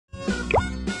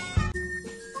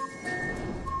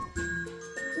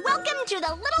to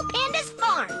the Little Panda's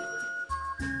farm.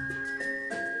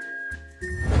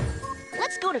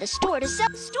 Let's go to the store to sell.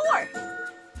 Store!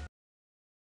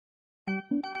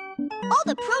 All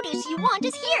the produce you want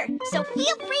is here, so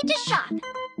feel free to shop.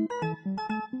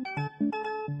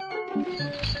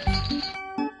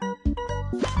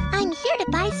 I'm here to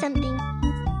buy something.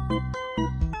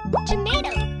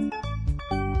 Tomato.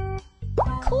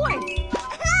 Corn.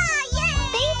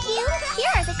 Thank you.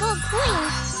 Here are the gold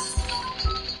coins.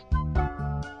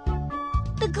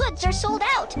 The goods are sold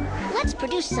out. Let's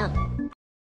produce some.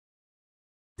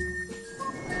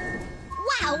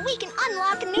 Wow, we can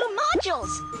unlock new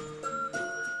modules.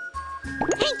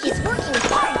 Hank is working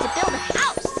hard to build a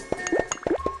house.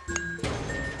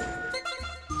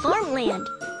 Farmland.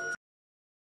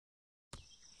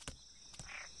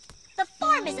 The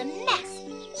farm is a mess.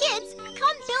 Kids,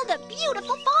 come build a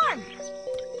beautiful farm.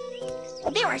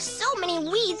 There are so many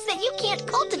weeds that you can't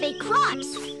cultivate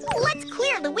crops. Let's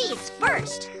clear the weeds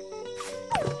first.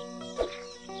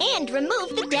 And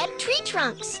remove the dead tree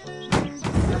trunks.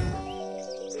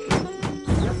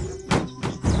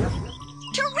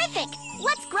 Terrific!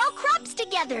 Let's grow crops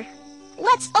together.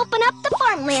 Let's open up the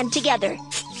farmland together.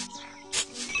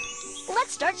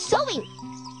 Let's start sowing.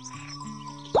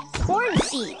 Corn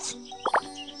seeds.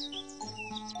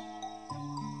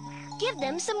 Give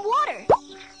them some water.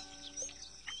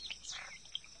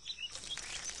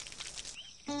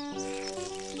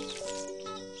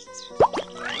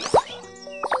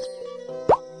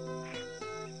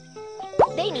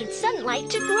 They need sunlight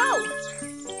to grow.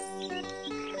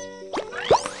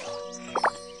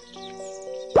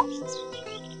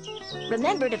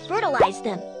 Remember to fertilize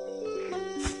them.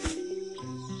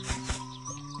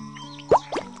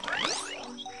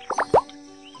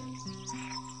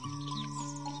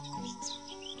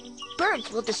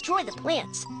 Birds will destroy the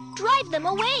plants. Drive them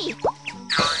away.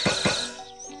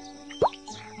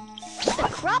 The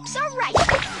crops are ripe.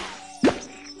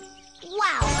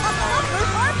 Wow, a bumper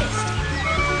harvest.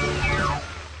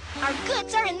 Our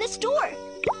goods are in the store.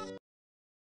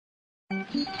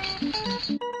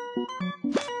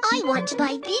 I want to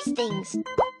buy these things.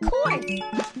 Corn.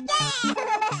 Yeah!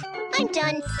 I'm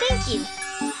done. Thank you.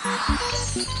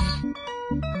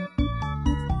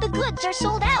 The goods are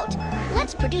sold out.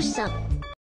 Let's produce some.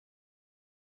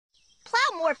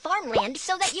 Plow more farmland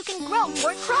so that you can grow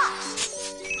more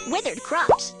crops. Withered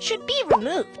crops should be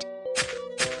removed.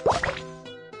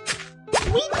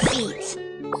 Wheat seeds.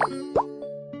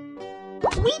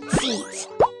 Wheat seeds.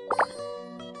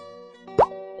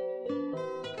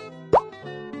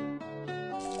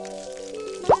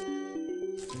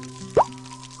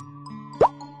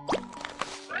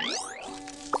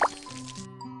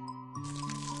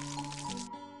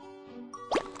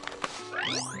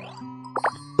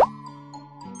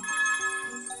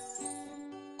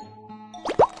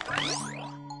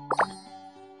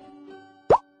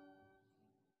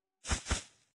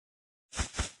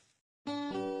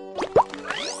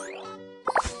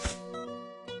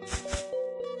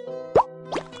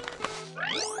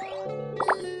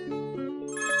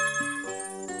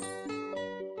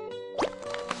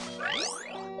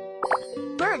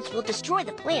 Birds will destroy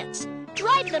the plants.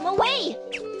 Drive them away!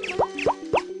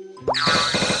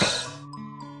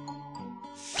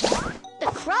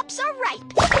 The crops are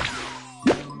ripe.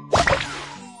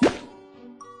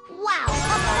 Wow,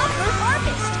 a bumper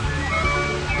harvest!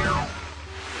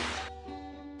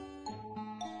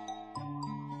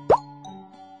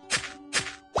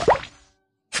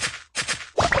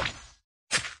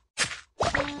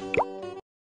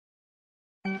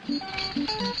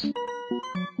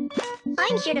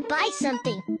 I'm here to buy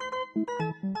something.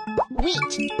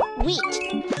 Wheat. Wheat.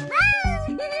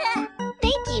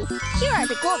 Thank you. Here are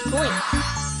the gold coins.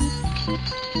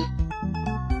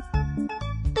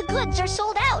 The goods are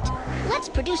sold out. Let's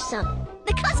produce some.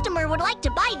 The customer would like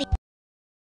to buy the...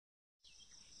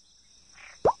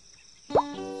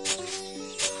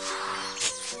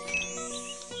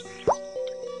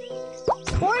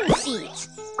 Corn seeds.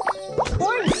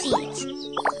 Corn seeds.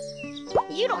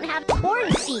 You don't have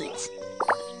corn seeds.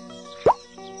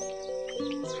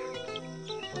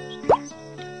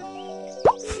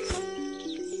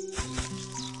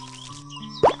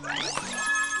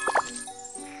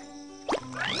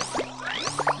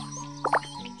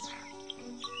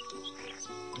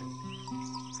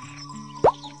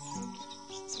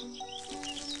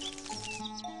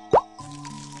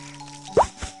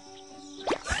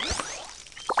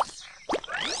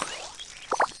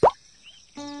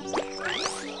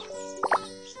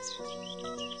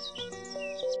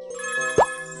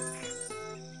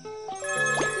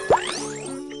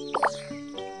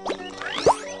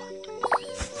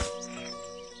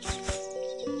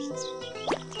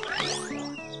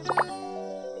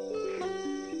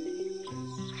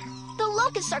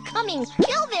 coming!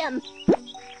 Kill them!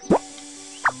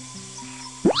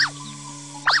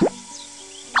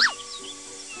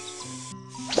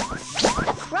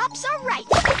 The crops are ripe!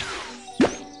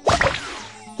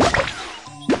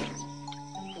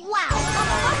 Wow, a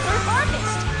bumper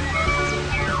harvest!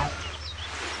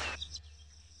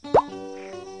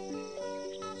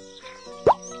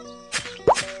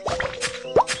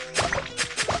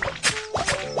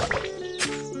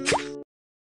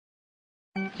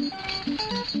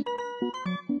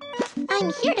 I'm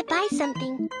here to buy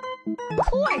something.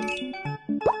 Corn!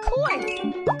 Corn!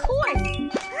 Corn!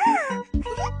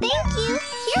 Thank you!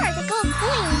 Here are the gold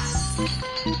coins!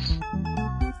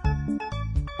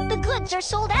 The goods are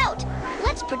sold out!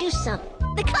 Let's produce some.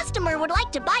 The customer would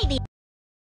like to buy these.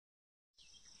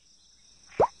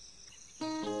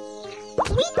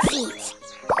 Wheat seeds!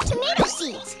 Tomato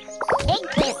seeds!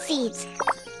 Eggplant seeds!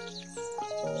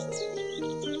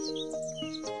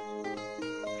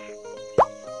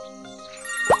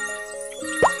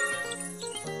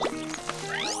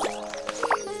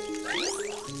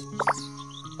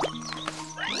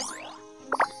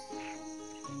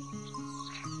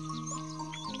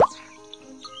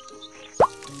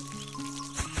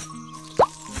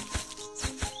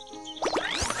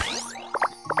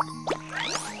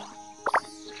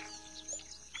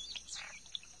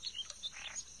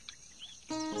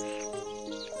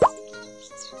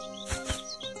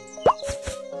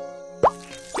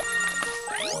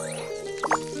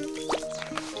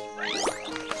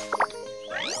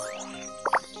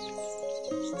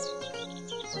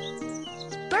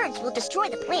 Birds will destroy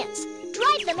the plants.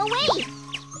 Drive them away!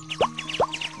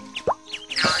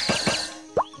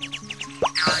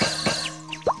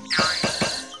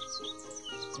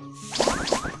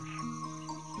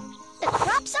 The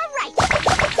crops are ripe!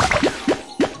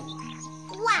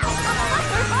 Wow, a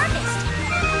bumper harvest!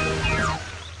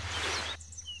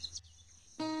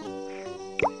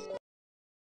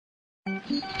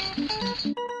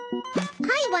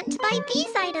 I want to buy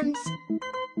these items.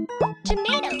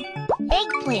 Tomato,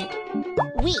 eggplant,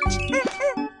 wheat.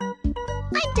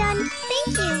 I'm done,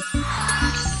 thank you.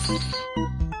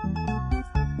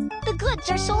 The goods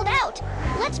are sold out.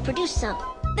 Let's produce some.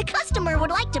 The customer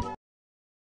would like to...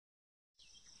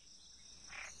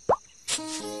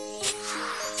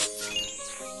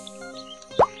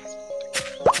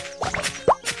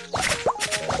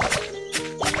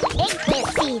 Eggplant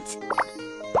seeds.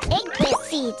 Eggplant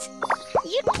seeds.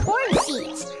 Corn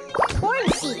seeds. Corn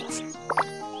seeds.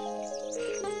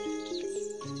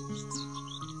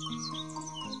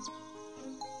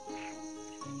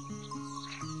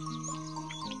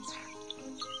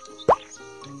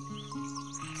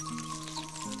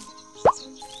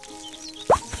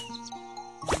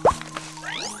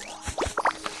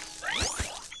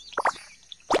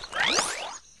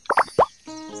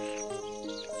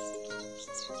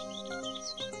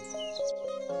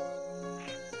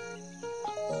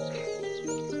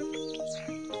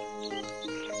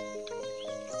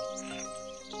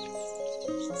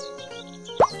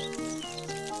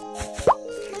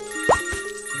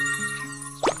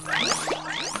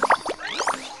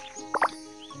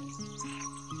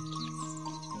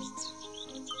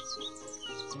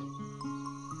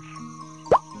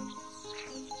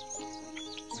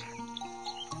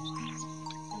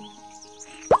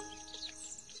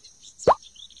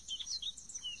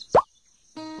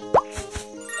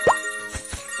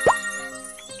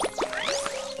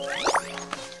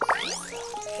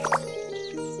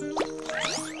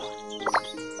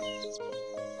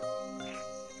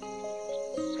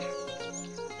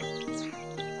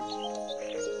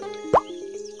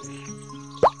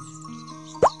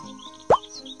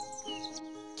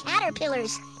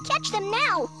 Caterpillars, catch them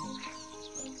now!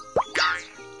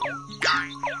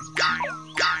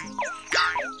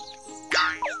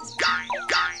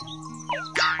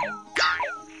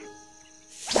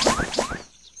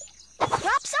 The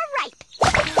crops are ripe!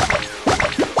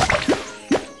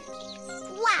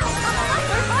 Wow, a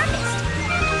bumper harvest!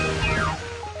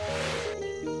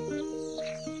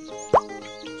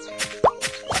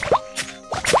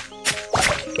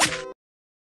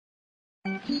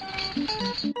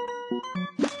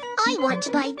 I want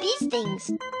to buy these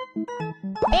things.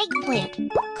 Eggplant,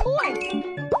 corn,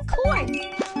 corn.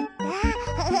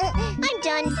 I'm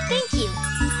done, thank you.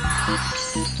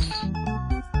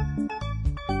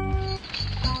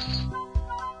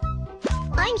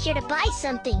 I'm here to buy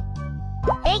something.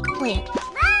 Eggplant.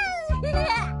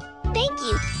 Thank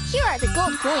you, here are the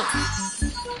gold coins.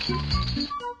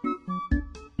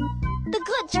 The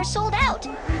goods are sold out.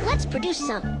 Let's produce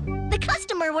some. The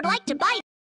customer would like to buy.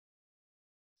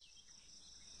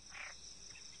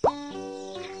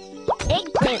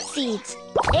 Eggplant. Eggplant seeds.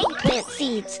 Eggplant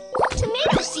seeds.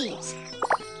 Tomato seeds.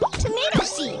 Tomato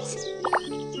seeds.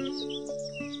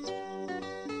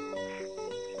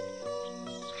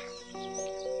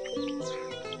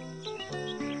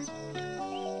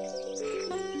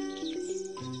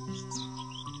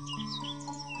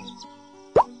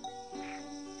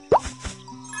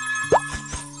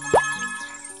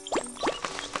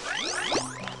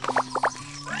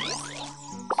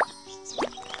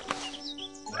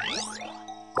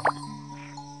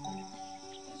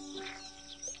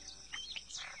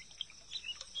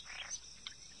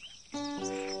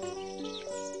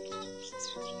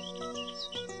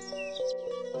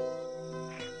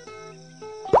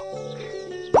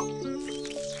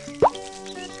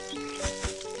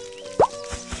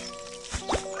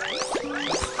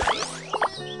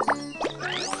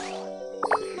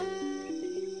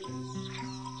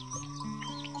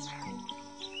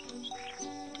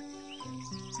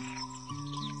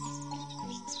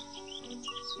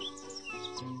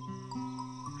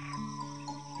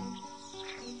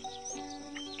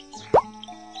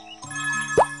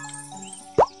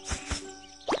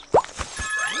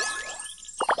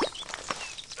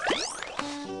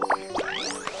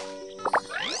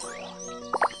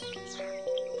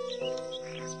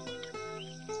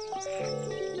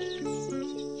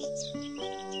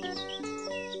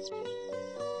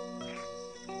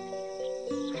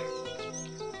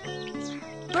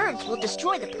 Birds will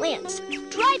destroy the plants.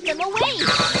 Drive them away!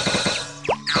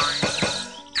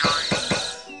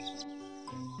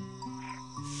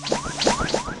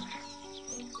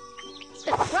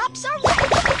 The crops are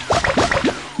ripe!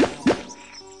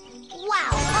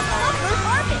 Wow, a bumper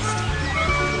harvest!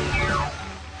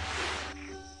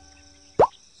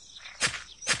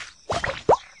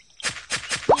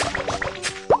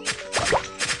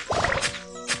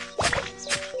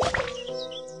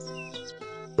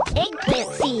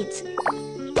 Eggplant seeds.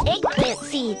 Eggplant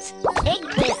seeds.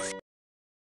 Eggplant.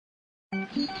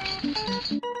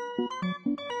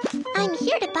 I'm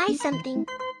here to buy something.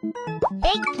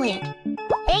 Eggplant.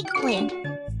 Eggplant.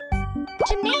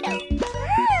 Tomato.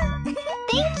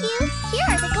 Thank you. Here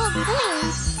are the gold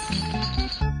coins.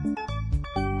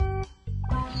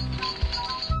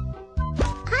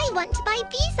 I want to buy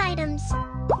these items.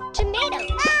 Tomato.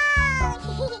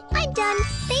 I'm done.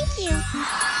 Thank you.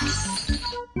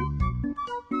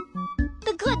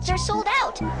 The goods are sold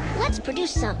out. Let's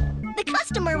produce some. The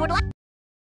customer would like...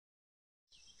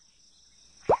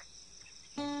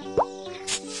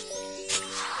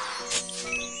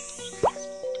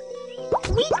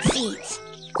 Wheat seeds.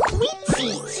 Wheat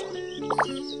seeds.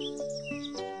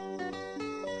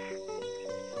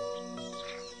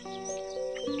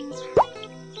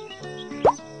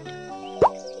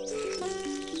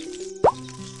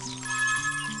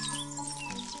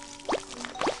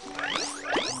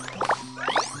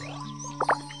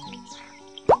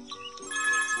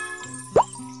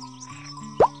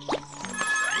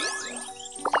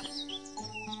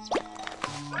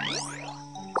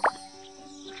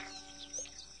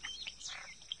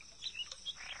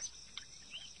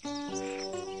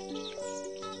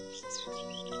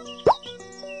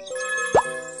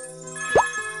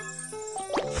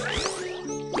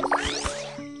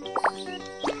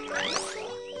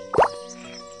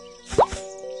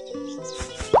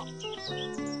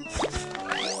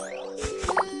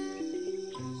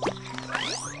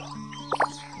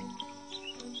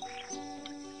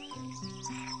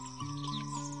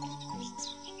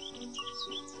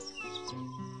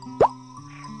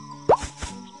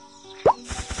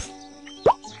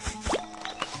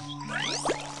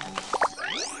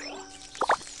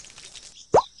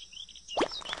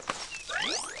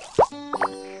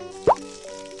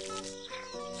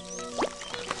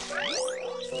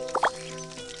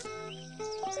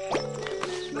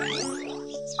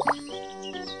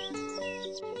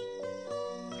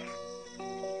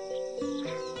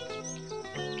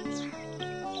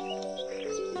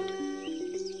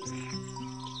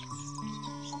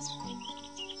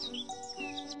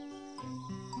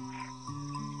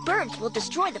 Birds will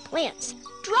destroy the plants.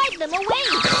 Drive them away!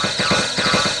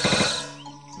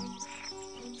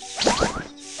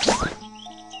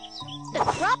 The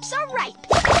crops are ripe.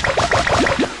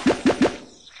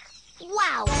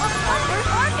 Wow, a bumper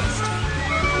harvest!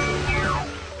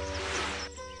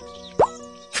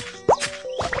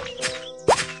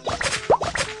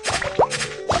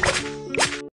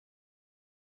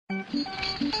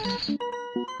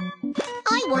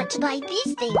 I want to buy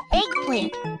these things.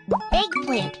 Eggplant.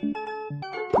 Eggplant.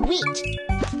 Wheat.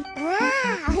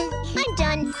 I'm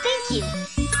done. Thank you.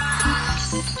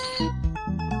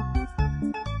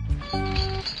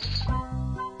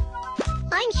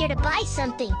 I'm here to buy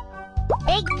something.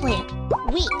 Eggplant,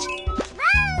 wheat.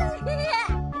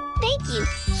 Thank you.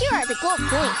 Here are the gold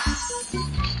coins.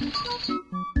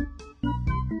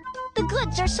 The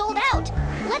goods are sold out.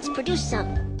 Let's produce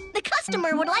some. The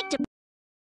customer would like to...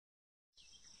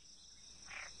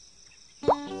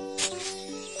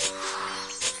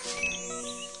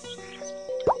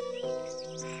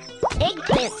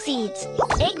 Eggplant seeds,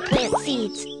 eggplant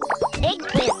seeds,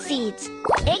 eggplant seeds,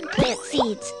 eggplant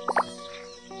seeds.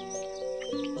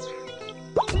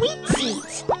 Wheat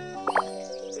seeds.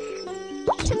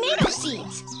 Tomato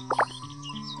seeds.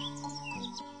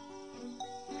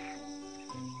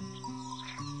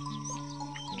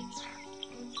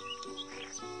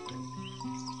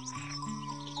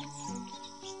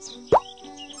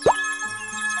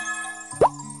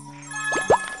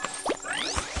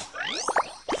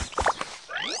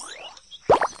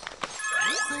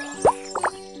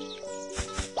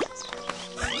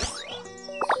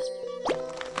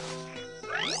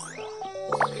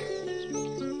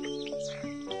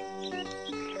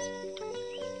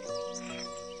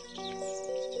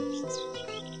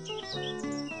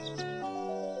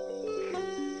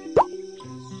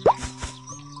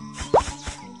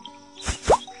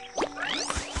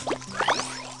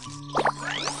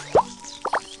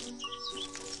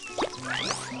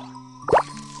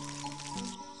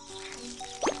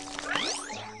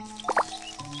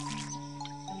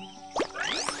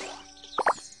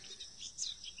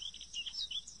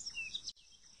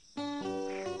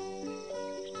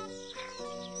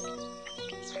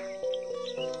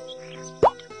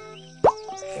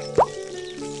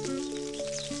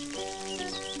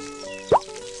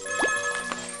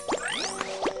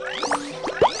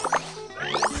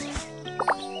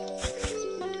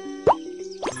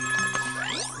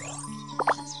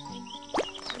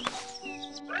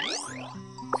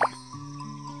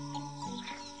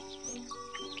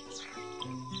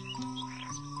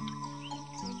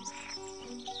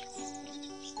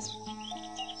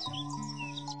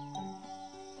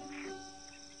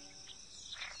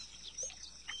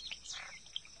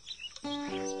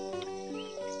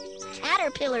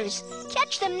 Caterpillars.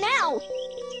 Catch them now.